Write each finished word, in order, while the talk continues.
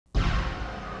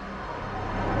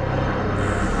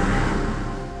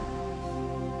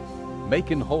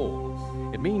Making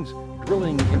hole. It means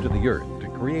drilling into the earth to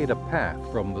create a path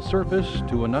from the surface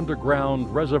to an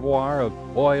underground reservoir of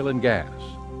oil and gas.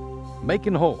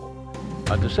 Making hole,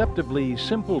 a deceptively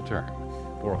simple term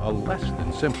for a less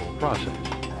than simple process.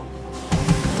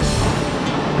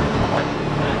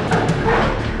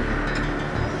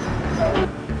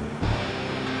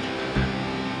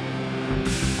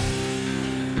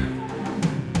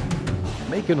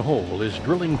 Making hole is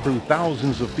drilling through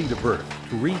thousands of feet of earth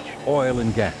to reach oil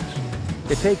and gas.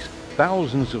 It takes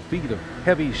thousands of feet of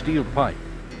heavy steel pipe,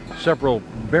 several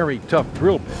very tough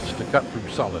drill bits to cut through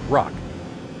solid rock,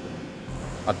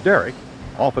 a derrick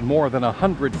often more than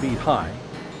 100 feet high,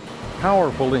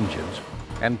 powerful engines,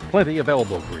 and plenty of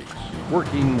elbow grease,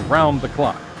 working round the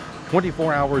clock,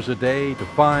 24 hours a day to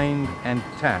find and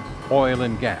tap oil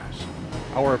and gas,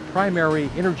 our primary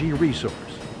energy resource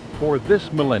for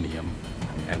this millennium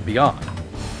and beyond.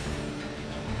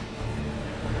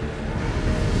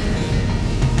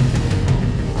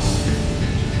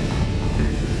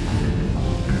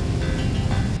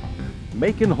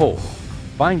 Making hole,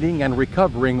 finding and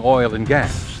recovering oil and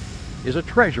gas, is a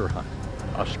treasure hunt,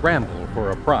 a scramble for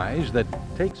a prize that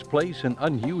takes place in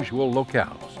unusual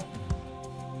locales.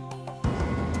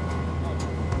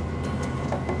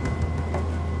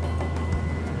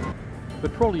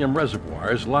 Petroleum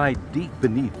reservoirs lie deep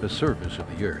beneath the surface of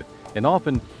the earth in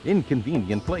often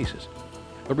inconvenient places.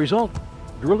 The result,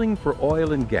 drilling for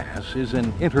oil and gas is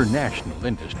an international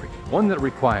industry, one that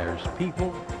requires people,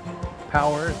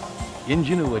 power,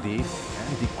 ingenuity,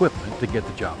 and equipment to get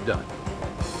the job done.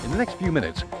 In the next few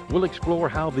minutes, we'll explore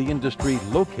how the industry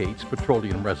locates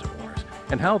petroleum reservoirs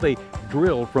and how they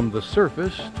drill from the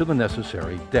surface to the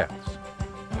necessary depths.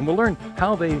 And we'll learn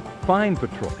how they find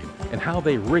petroleum and how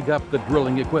they rig up the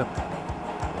drilling equipment.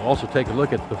 We'll also take a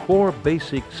look at the 4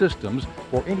 basic systems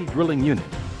for any drilling unit: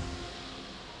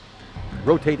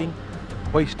 rotating,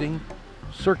 hoisting,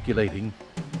 circulating,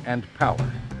 and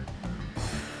power.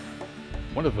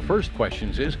 One of the first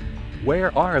questions is,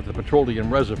 where are the petroleum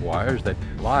reservoirs that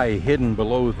lie hidden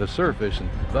below the surface and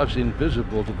thus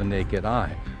invisible to the naked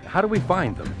eye? How do we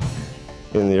find them?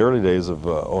 In the early days of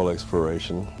oil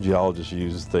exploration, geologists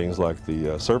used things like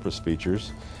the surface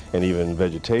features and even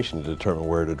vegetation to determine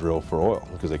where to drill for oil,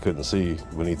 because they couldn't see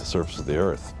beneath the surface of the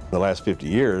earth. In the last 50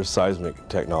 years, seismic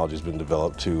technology has been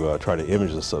developed to try to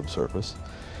image the subsurface.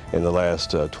 In the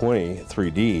last 20,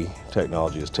 3D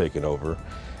technology has taken over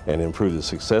and improved the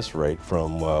success rate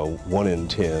from 1 in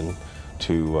 10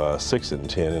 to 6 in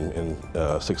 10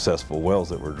 in successful wells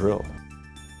that were drilled.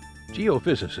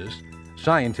 Geophysicists,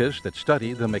 scientists that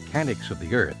study the mechanics of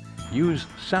the earth, use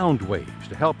sound waves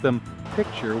to help them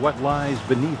picture what lies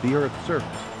beneath the earth's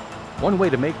surface. One way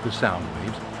to make the sound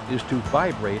waves is to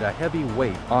vibrate a heavy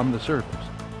weight on the surface.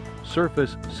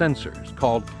 Surface sensors,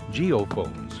 called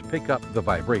geophones, pick up the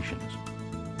vibrations.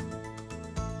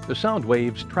 The sound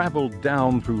waves travel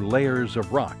down through layers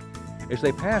of rock. As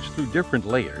they pass through different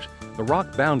layers, the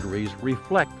rock boundaries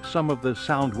reflect some of the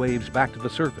sound waves back to the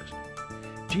surface.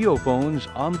 Geophones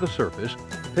on the surface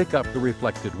pick up the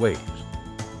reflected waves.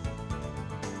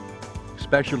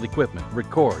 Special equipment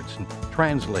records and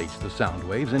translates the sound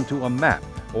waves into a map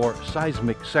or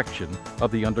seismic section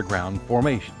of the underground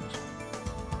formations.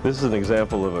 This is an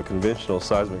example of a conventional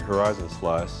seismic horizon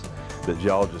slice that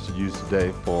geologists use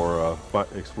today for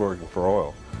exploring for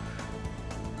oil.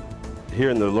 Here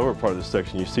in the lower part of this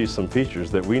section, you see some features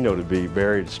that we know to be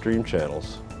buried stream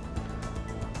channels.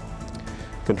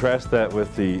 Contrast that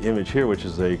with the image here, which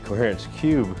is a coherence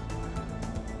cube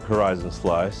horizon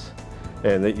slice,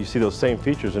 and that you see those same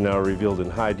features are now revealed in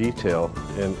high detail,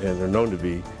 and they're known to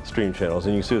be stream channels.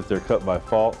 And you can see that they're cut by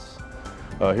faults.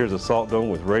 Here's a salt dome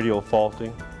with radial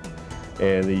faulting,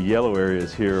 and the yellow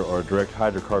areas here are direct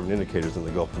hydrocarbon indicators in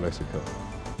the Gulf of Mexico.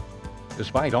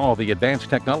 Despite all the advanced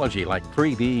technology like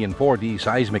 3D and 4D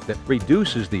seismic that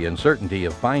reduces the uncertainty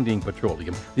of finding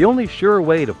petroleum, the only sure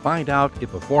way to find out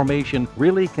if a formation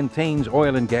really contains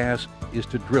oil and gas is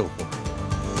to drill for it.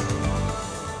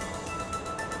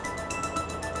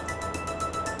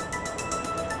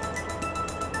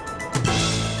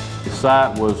 The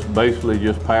site was basically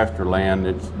just pasture land.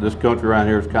 This country around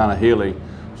here is kind of hilly,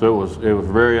 so it was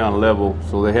very unlevel,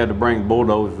 so they had to bring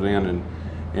bulldozers in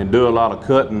and do a lot of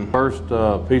cutting. First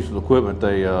piece of equipment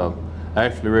they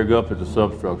actually rig up at the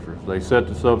substructure. They set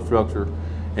the substructure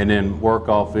and then work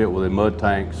off it with the mud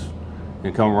tanks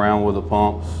and come around with the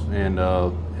pumps and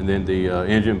then the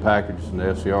engine package and the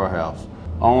FCR house.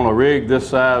 On a rig this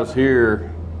size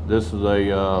here, this is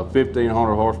a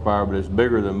 1,500 horsepower, but it's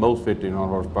bigger than most 1,500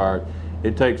 horsepower.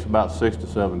 It takes about 6 to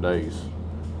 7 days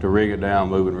to rig it down,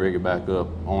 move it, and rig it back up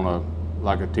on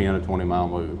like a 10 or 20 mile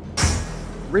move.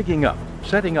 Rigging up,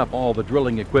 setting up all the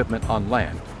drilling equipment on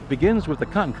land begins with the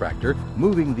contractor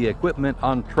moving the equipment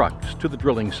on trucks to the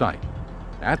drilling site.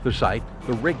 At the site,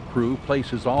 the rig crew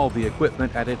places all the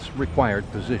equipment at its required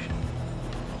position.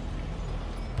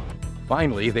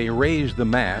 Finally, they raise the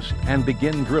mast and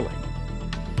begin drilling.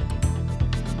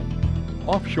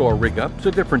 Offshore rig up's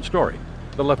a different story.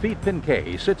 The Lafitte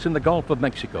Pincay sits in the Gulf of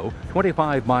Mexico,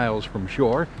 25 miles from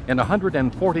shore in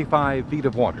 145 feet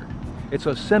of water. It's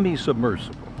a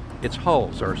semi-submersible. Its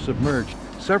hulls are submerged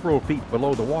several feet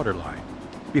below the waterline.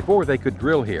 Before they could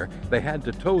drill here, they had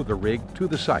to tow the rig to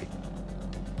the site.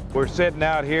 We're sitting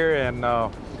out here in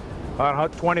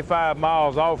about 25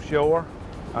 miles offshore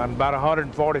on about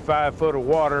 145 foot of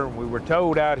water. We were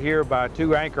towed out here by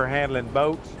 2 anchor handling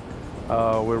boats.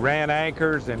 We ran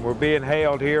anchors and we're being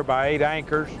held here by 8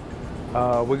 anchors.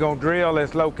 We're going to drill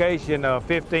this location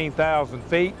 15,000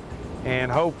 feet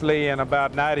and hopefully in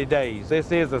about 90 days.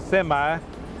 This is a semi.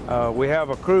 We have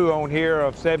a crew on here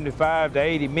of 75 to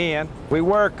 80 men. We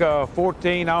work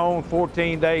 14 on,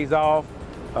 14 days off,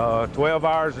 12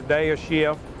 hours a day a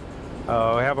shift. We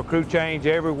have a crew change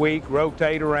every week,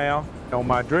 rotate around. On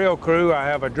my drill crew, I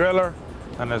have a driller,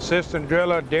 an assistant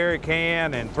driller, derrick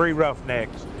hand, and 3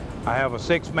 roughnecks. I have a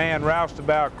 6-man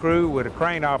roustabout crew with a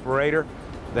crane operator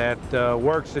that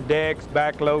works the decks,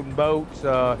 backloading boats,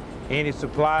 any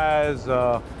supplies,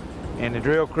 and the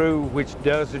drill crew which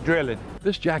does the drilling.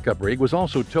 This jackup rig was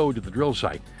also towed to the drill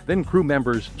site. Then crew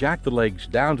members jacked the legs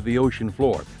down to the ocean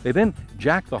floor. They then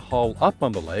jacked the hull up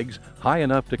on the legs high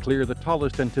enough to clear the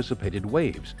tallest anticipated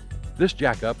waves. This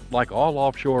jackup, like all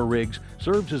offshore rigs,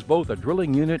 serves as both a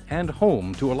drilling unit and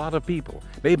home to a lot of people,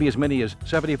 maybe as many as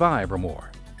 75 or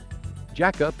more.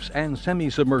 Jackups and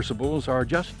semi-submersibles are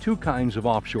just 2 kinds of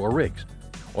offshore rigs.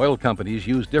 Oil companies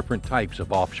use different types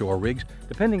of offshore rigs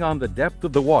depending on the depth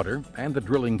of the water and the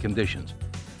drilling conditions.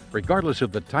 Regardless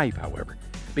of the type, however,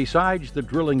 besides the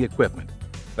drilling equipment,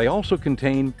 they also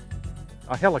contain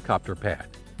a helicopter pad,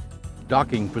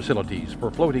 docking facilities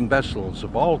for floating vessels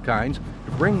of all kinds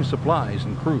to bring supplies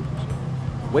and crews,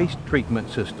 waste treatment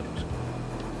systems,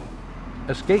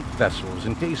 escape vessels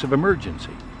in case of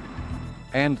emergency,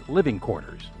 and living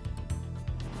quarters.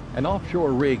 An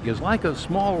offshore rig is like a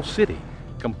small city,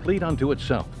 complete unto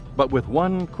itself, but with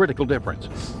one critical difference.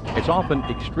 It's often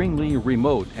extremely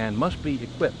remote and must be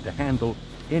equipped to handle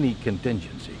any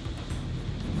contingency.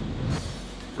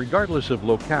 Regardless of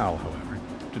locale, however,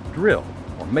 to drill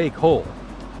or make hole,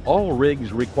 all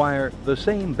rigs require the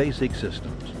same basic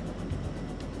systems.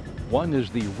 One is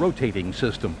the rotating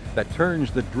system that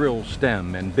turns the drill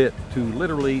stem and bit to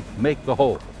literally make the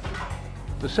hole.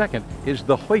 The second is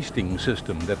the hoisting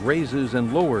system that raises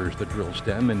and lowers the drill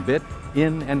stem and bit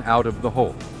in and out of the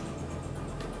hole.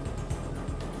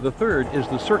 The third is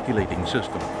the circulating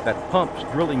system that pumps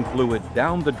drilling fluid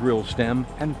down the drill stem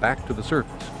and back to the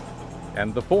surface.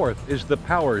 And the fourth is the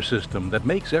power system that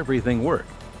makes everything work.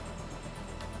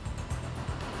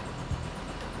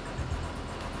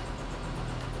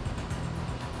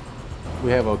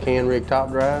 We have a can rig top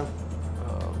drive.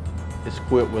 It's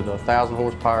equipped with a 1,000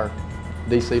 horsepower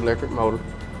DC electric motor.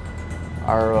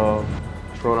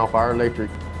 It's run off our electric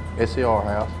SCR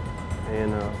house,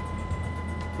 and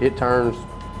it turns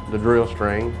the drill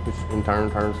string, which in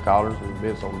turn turns collars and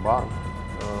bits on the bottom.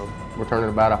 We're turning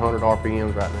about 100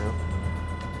 RPMs right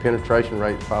now. Penetration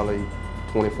rate is probably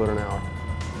 20 foot an hour.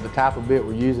 The type of bit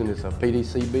we're using is a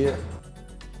PDC bit,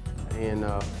 and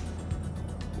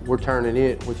we're turning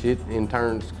it, which it in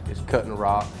turn is cutting the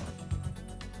rock.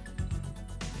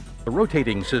 The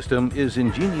rotating system is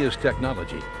ingenious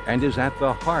technology and is at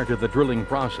the heart of the drilling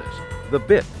process. The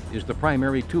bit is the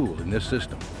primary tool in this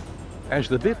system. As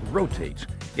the bit rotates,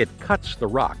 it cuts the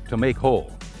rock to make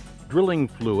hole. Drilling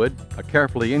fluid, a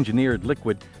carefully engineered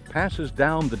liquid, passes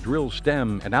down the drill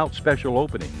stem and out special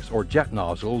openings or jet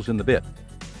nozzles in the bit.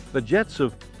 The jets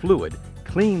of fluid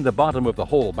clean the bottom of the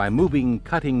hole by moving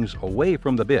cuttings away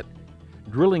from the bit.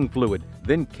 Drilling fluid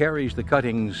then carries the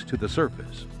cuttings to the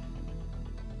surface.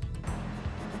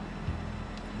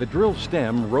 The drill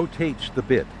stem rotates the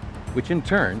bit, which in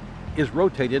turn is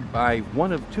rotated by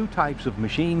one of 2 types of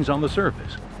machines on the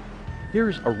surface.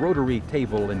 Here's a rotary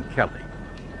table and Kelly.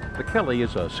 The Kelly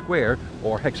is a square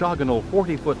or hexagonal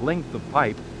 40-foot length of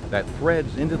pipe that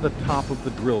threads into the top of the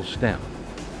drill stem.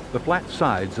 The flat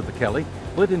sides of the Kelly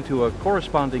split into a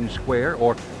corresponding square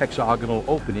or hexagonal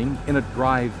opening in a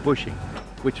drive bushing,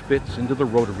 which fits into the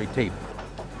rotary table.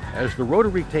 As the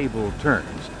rotary table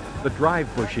turns, the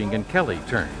drive bushing and Kelly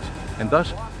turns, and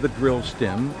thus the drill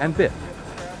stem and bit.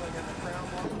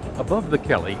 Above the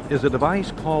Kelly is a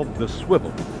device called the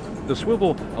swivel. The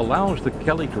swivel allows the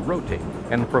Kelly to rotate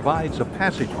and provides a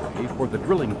passageway for the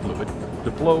drilling fluid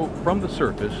to flow from the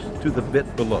surface to the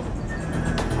bit below.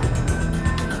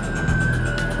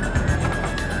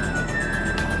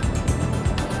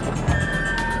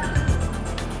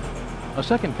 A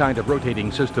second kind of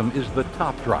rotating system is the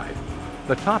top drive.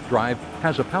 The top drive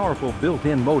has a powerful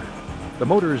built-in motor. The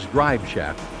motor's drive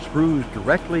shaft screws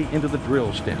directly into the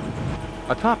drill stem.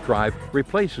 A top drive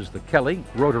replaces the Kelly,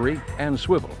 rotary, and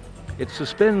swivel. It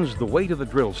suspends the weight of the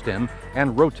drill stem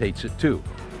and rotates it too.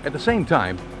 At the same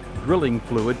time, drilling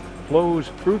fluid flows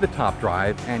through the top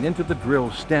drive and into the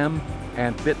drill stem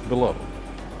and bit below.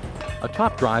 A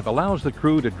top drive allows the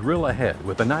crew to drill ahead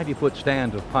with a 90-foot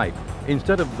stand of pipe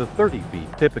instead of the 30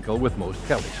 feet typical with most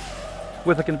Kellys.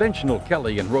 With a conventional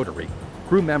Kelly and rotary,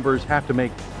 crew members have to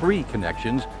make 3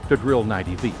 connections to drill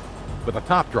 90 feet. With a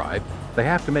top drive, they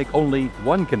have to make only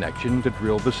 1 connection to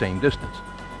drill the same distance.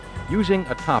 Using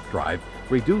a top drive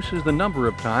reduces the number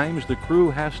of times the crew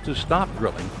has to stop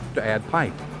drilling to add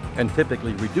pipe, and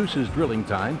typically reduces drilling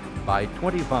time by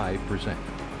 25%.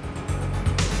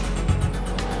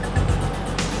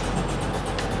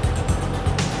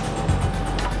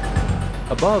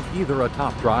 Above either a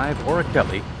top drive or a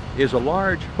Kelly is a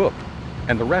large hook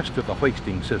and the rest of the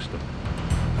hoisting system.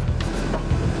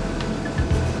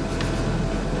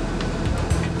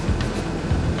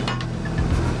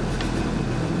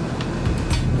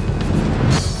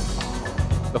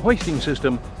 The hoisting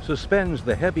system suspends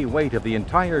the heavy weight of the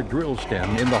entire drill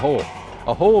stem in the hole,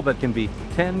 a hole that can be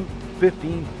 10,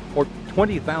 15, or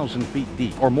 20,000 feet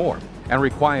deep or more, and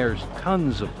requires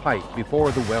tons of pipe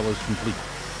before the well is complete.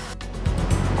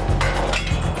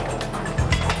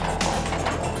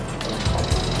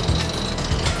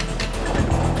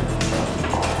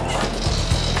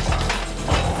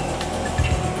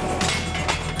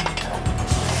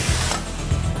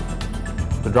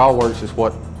 The drawworks is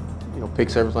what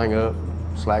picks everything up,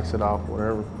 slacks it off,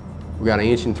 whatever. We got an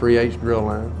 1 3/8 drill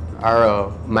line.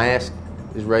 Our mast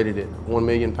is rated at 1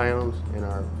 million pounds, and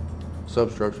our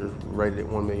substructure is rated at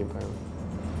 1 million pounds.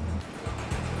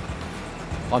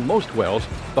 On most wells,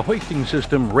 the hoisting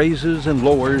system raises and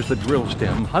lowers the drill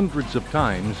stem hundreds of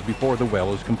times before the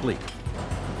well is complete.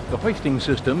 The hoisting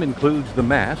system includes the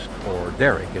mast, or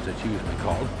derrick as it's usually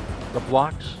called, the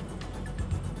blocks,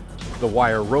 the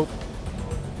wire rope,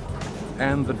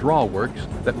 and the drawworks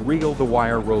that reel the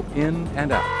wire rope in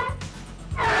and out.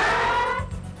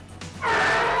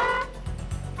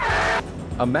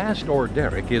 A mast or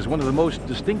derrick is one of the most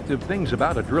distinctive things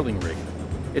about a drilling rig.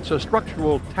 It's a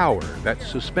structural tower that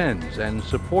suspends and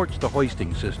supports the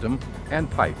hoisting system and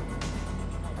pipe.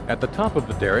 At the top of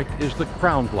the derrick is the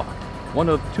crown block, one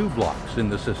of 2 blocks in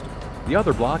the system. The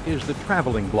other block is the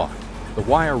traveling block. The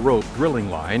wire rope drilling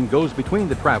line goes between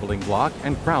the traveling block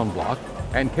and crown block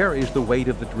and carries the weight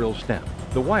of the drill stem.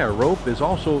 The wire rope is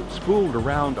also spooled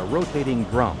around a rotating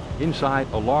drum inside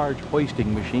a large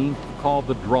hoisting machine called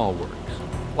the drawworks.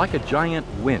 Like a giant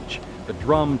winch, the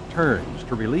drum turns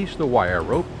to release the wire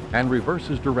rope and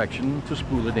reverses direction to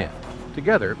spool it in.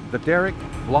 Together, the derrick,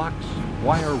 blocks,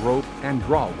 wire rope, and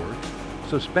drawworks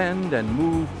suspend and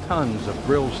move tons of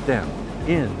drill stem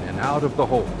in and out of the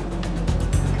hole.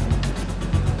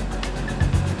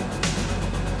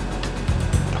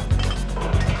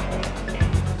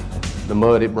 The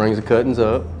mud, it brings the cuttings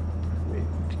up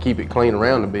to keep it clean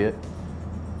around a bit.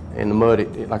 And the mud,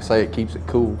 like I say, it keeps it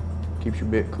cool, keeps your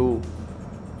bit cool.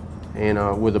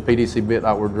 And with a PDC bit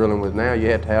like we're drilling with now, you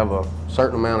have to have a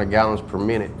certain amount of gallons per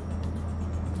minute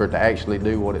for it to actually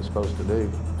do what it's supposed to do.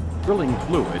 Drilling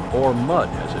fluid, or mud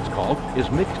as it's called,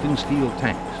 is mixed in steel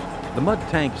tanks. The mud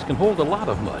tanks can hold a lot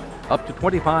of mud, up to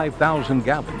 25,000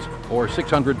 gallons, or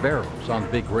 600 barrels on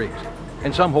big rigs,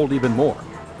 and some hold even more.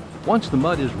 Once the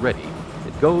mud is ready,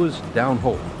 it goes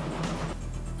downhole.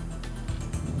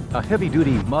 A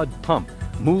heavy-duty mud pump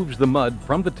moves the mud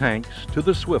from the tanks to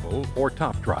the swivel or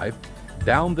top drive,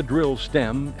 down the drill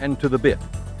stem and to the bit.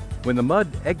 When the mud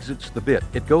exits the bit,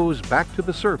 it goes back to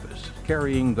the surface,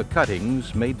 carrying the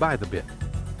cuttings made by the bit.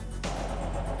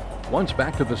 Once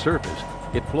back to the surface,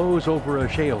 it flows over a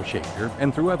shale shaker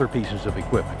and through other pieces of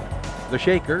equipment. The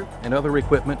shaker and other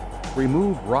equipment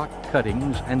remove rock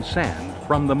cuttings and sand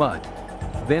from the mud.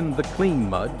 Then the clean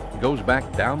mud goes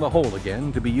back down the hole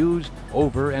again to be used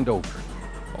over and over.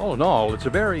 All in all, it's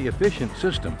a very efficient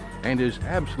system and is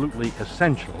absolutely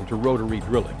essential to rotary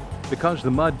drilling because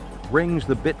the mud brings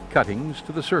the bit cuttings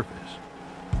to the surface.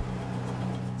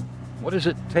 What does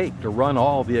it take to run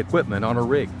all the equipment on a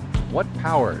rig? What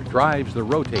power drives the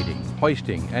rotating,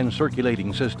 hoisting, and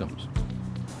circulating systems?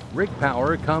 Rig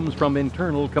power comes from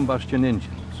internal combustion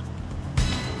engines.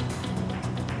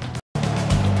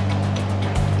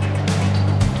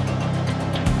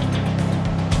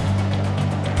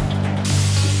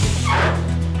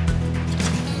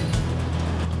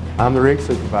 I'm the rig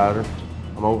supervisor.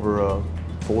 I'm over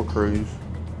 4 crews.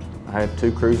 I have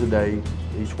 2 crews a day,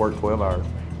 each work 12 hours.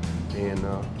 And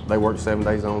they work 7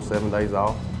 days on, 7 days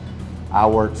off. I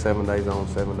work 7 days on,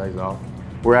 7 days off.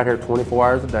 We're out here 24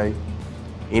 hours a day.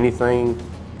 Anything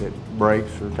that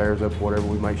breaks or tears up, whatever,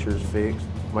 we make sure it's fixed.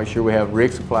 Make sure we have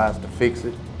rig supplies to fix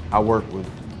it. I work with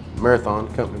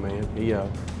Marathon, company man.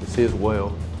 It's his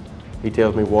well. He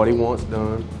tells me what he wants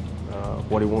done,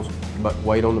 what he wants,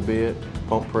 weight on the bit,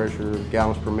 pump pressure,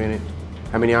 gallons per minute,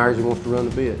 how many hours he wants to run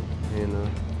the bit. And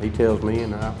he tells me,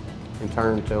 and I, in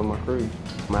turn, tell my crew.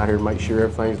 I'm out here to make sure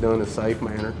everything's done in a safe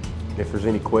manner. If there's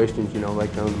any questions, you know, they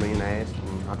come to me and ask,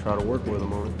 and I try to work with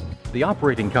them on it. The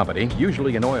operating company,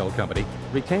 usually an oil company,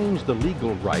 retains the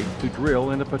legal right to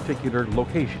drill in a particular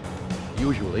location.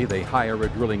 Usually they hire a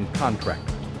drilling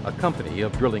contractor, a company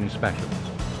of drilling specialists.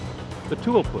 The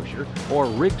tool pusher, or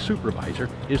rig supervisor,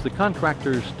 is the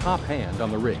contractor's top hand on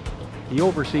the rig. He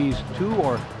oversees 2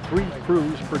 or 3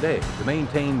 crews per day to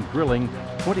maintain drilling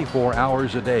 24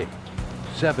 hours a day,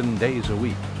 7 days a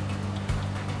week.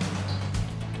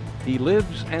 He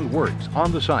lives and works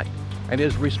on the site and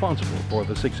is responsible for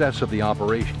the success of the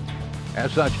operation.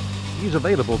 As such, he's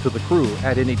available to the crew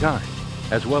at any time,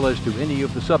 as well as to any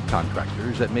of the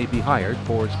subcontractors that may be hired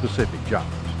for specific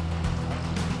jobs.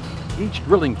 Each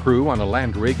drilling crew on a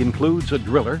land rig includes a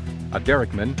driller, a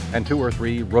derrickman, and 2 or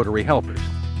 3 rotary helpers.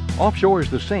 Offshore is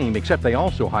the same, except they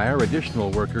also hire additional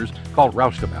workers called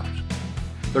roustabouts.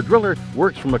 The driller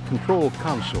works from a control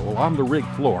console on the rig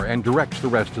floor and directs the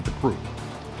rest of the crew.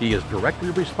 He is directly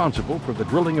responsible for the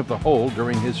drilling of the hole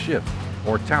during his shift,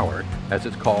 or tower, as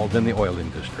it's called in the oil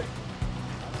industry.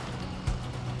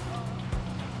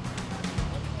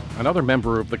 Another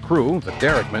member of the crew, the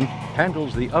derrickman,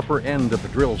 handles the upper end of the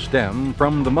drill stem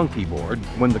from the monkey board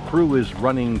when the crew is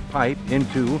running pipe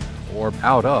into or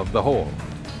out of the hole.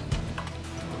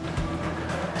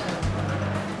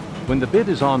 When the bit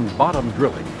is on bottom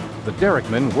drilling, the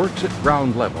derrickman works at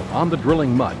ground level on the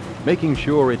drilling mud, making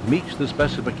sure it meets the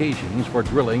specifications for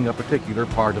drilling a particular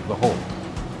part of the hole.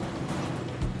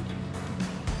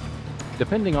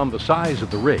 Depending on the size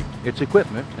of the rig, its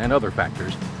equipment, and other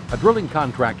factors, a drilling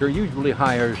contractor usually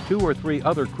hires 2 or 3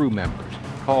 other crew members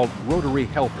called rotary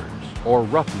helpers or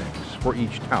roughnecks for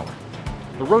each tower.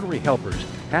 The rotary helpers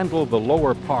handle the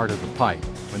lower part of the pipe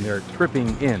when they're tripping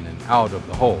in and out of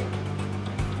the hole.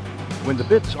 When the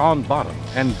bit's on bottom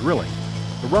and drilling,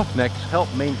 the roughnecks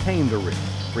help maintain the rig,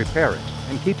 repair it,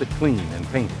 and keep it clean and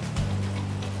painted.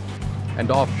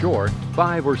 And offshore,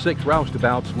 5 or 6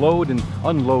 roustabouts load and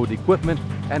unload equipment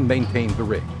and maintain the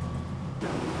rig.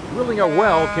 Drilling a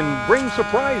well can bring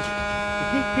surprises. To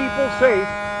keep people safe,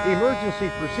 emergency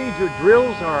procedure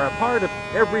drills are a part of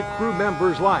every crew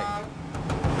member's life.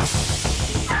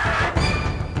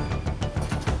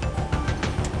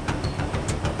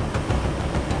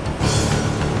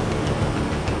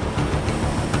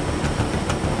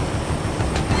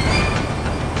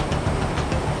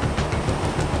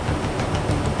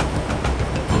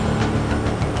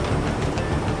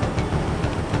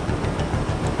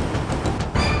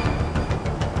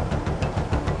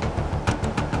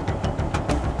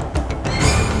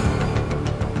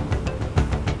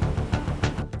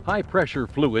 High-pressure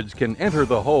fluids can enter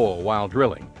the hole while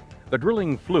drilling. The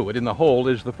drilling fluid in the hole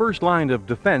is the first line of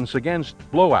defense against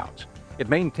blowouts. It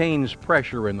maintains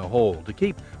pressure in the hole to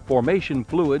keep formation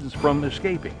fluids from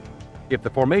escaping. If the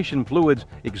formation fluids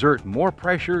exert more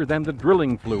pressure than the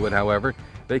drilling fluid, however,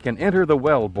 they can enter the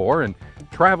well bore and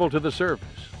travel to the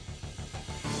surface.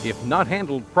 If not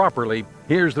handled properly,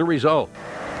 here's the result: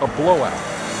 a blowout.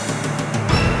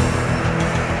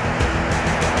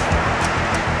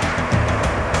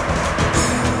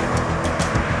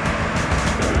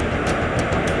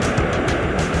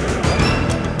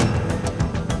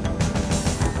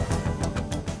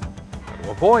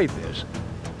 To avoid this,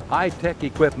 high-tech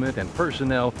equipment and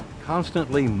personnel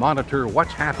constantly monitor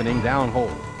what's happening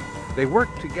downhole. They work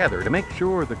together to make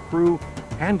sure the crew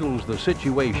handles the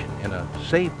situation in a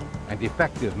safe and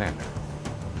effective manner.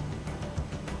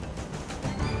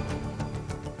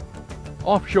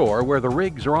 Offshore, where the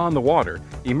rigs are on the water,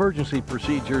 emergency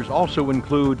procedures also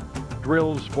include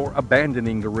drills for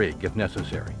abandoning the rig if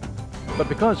necessary. But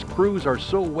because crews are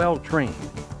so well trained,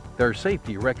 their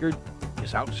safety record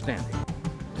is outstanding.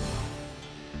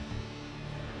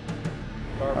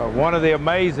 One of the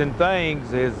amazing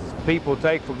things is people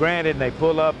take for granted and they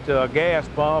pull up to a gas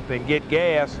pump and get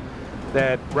gas,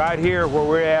 that right here where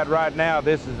we're at right now,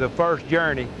 this is the first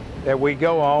journey that we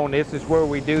go on. This is where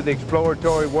we do the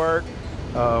exploratory work.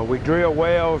 We drill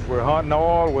wells, we're hunting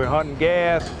oil, we're hunting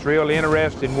gas. It's real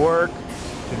interesting work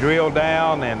to drill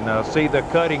down and see the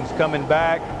cuttings coming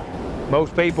back.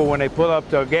 Most people, when they pull up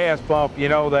to a gas pump, you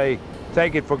know, they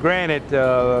take it for granted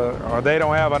or they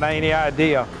don't have any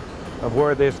idea of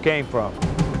where this came from.